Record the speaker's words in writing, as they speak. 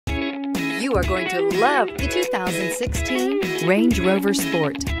You are going to love the 2016 Range Rover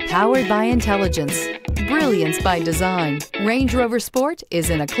Sport. Powered by intelligence, brilliance by design, Range Rover Sport is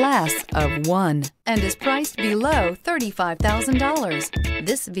in a class of one and is priced below $35,000.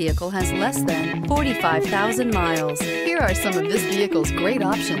 This vehicle has less than 45,000 miles. Here are some of this vehicle's great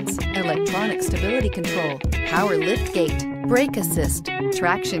options: electronic stability control, power liftgate, brake assist,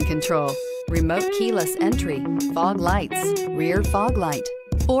 traction control, remote keyless entry, fog lights, rear fog light,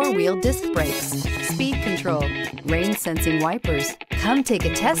 four-wheel disc brakes, speed control, rain sensing wipers. Come take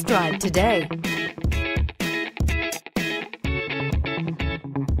a test drive today.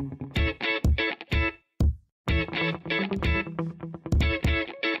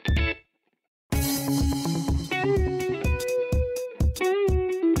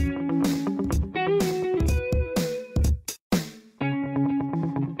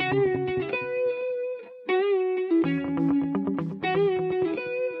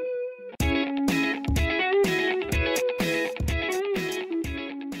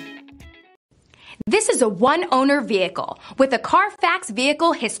 This is a one-owner vehicle with a Carfax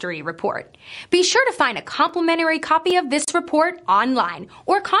Vehicle History Report. Be sure to find a complimentary copy of this report online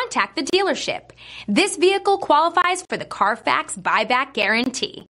or contact the dealership. This vehicle qualifies for the Carfax Buyback Guarantee.